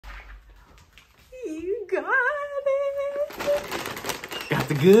got it. Got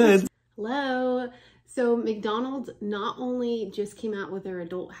the goods. Hello. So McDonald's not only just came out with their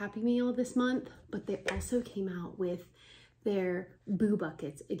adult Happy Meal this month, but they also came out with their Boo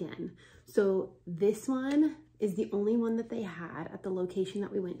Buckets again. So this one is the only one that they had at the location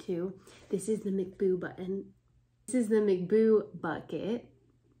that we went to. This is the McBoo button. This is the McBoo bucket.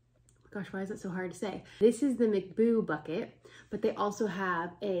 Gosh, why is that so hard to say? This is the McBoo bucket, but they also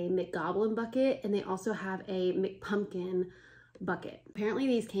have a McGoblin bucket and they also have a McPumpkin bucket. Apparently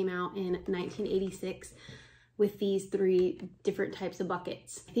these came out in 1986 with these 3 different types of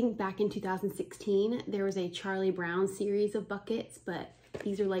buckets. I think back in 2016, there was a Charlie Brown series of buckets, but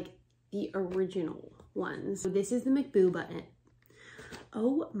these are like the original ones. So this is the McBoo button.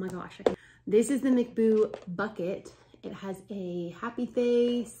 Oh my gosh. This is the McBoo bucket. It has a happy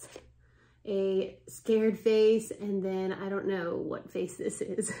face, a scared face, and then I don't know what face this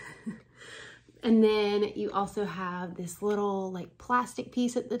is. And then you also have this little like plastic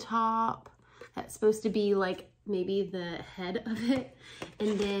piece at the top that's supposed to be like maybe the head of it.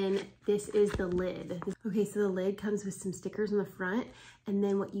 And then this is the lid. Okay, so the lid comes with some stickers on the front. And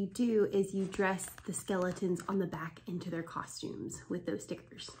then what you do is you dress the skeletons on the back into their costumes with those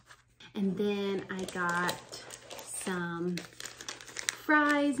stickers. And then I got some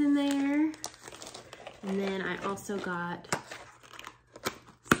fries in there. And then I also got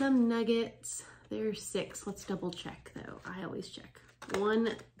some nuggets. There's 6. Let's double check though. I always check.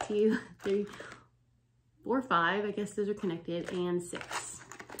 1, 2, 3, 4, 5. I guess those are connected, and 6.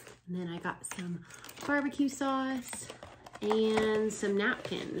 And then I got some barbecue sauce and some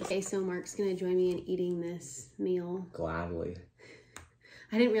napkins. Okay, so Mark's gonna join me in eating this meal. Gladly.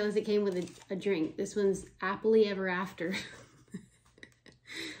 I didn't realize it came with a drink. This one's Happily Ever After.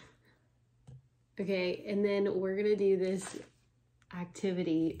 Okay, and then we're gonna do this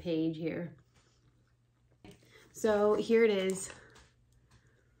activity page here. So here it is.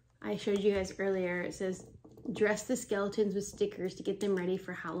 I showed you guys earlier. It says, dress the skeletons with stickers to get them ready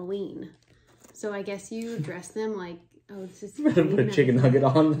for Halloween. So I guess you dress them like, oh, this is Put a chicken nugget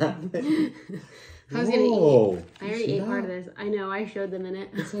on that thing. I was gonna eat. I already ate part of this. I know, I showed them in it.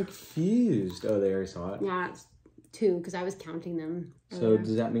 It's like fused. Oh, they already saw it? Yeah, it's 2 because I was counting them earlier. So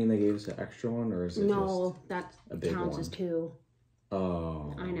does that mean they gave us an extra one, or is it no, just that a big counts one? as 2.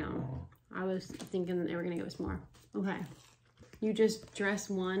 Oh. I know. I was thinking they were gonna give us more. Okay. You just dress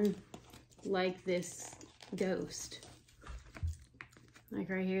one like this ghost. Like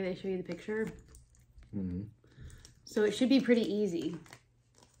right here, they show you the picture. Mm-hmm. So it should be pretty easy.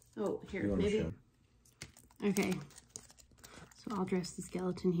 Oh, here, maybe. Show? Okay. So I'll dress the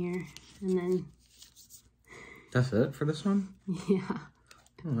skeleton here, and then. That's it for this one? Yeah.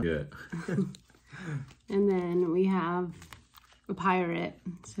 Oh, good. And then we have a pirate.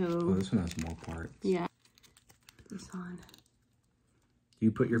 So. Oh, this one has more parts. Yeah. Put this on. Do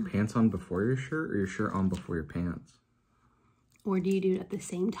you put your pants on before your shirt, or your shirt on before your pants? Or do you do it at the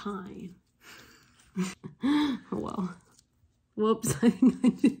same time? Oh, well. Whoops. I think I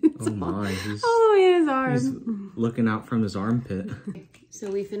did it. Oh my. Oh, he had his arm. He's looking out from his armpit.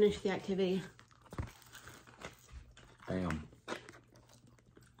 So we finished the activity. Bam.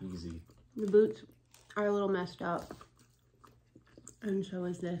 Easy. The boots are a little messed up. And so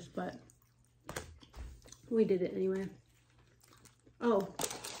is this, but we did it anyway. Oh,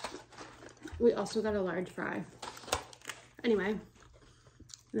 we also got a large fry. Anyway,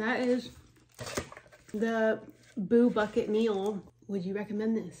 that is the Boo Bucket meal. Would you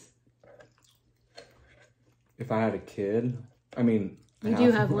recommend this? If I had a kid, I mean... You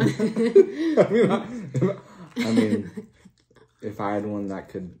do have one. I mean, if I had one that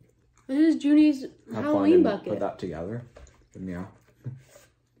could... This is Junie's Halloween bucket. Put that together, then yeah.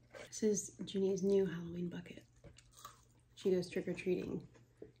 This is Junie's new Halloween bucket. She goes trick-or-treating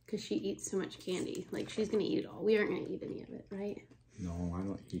because she eats so much candy. Like, she's gonna eat it all. We aren't gonna eat any of it, right? No, I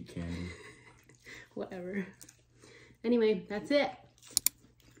don't eat candy. Whatever. Anyway, that's it.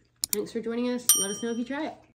 Thanks for joining us. Let us know if you try it.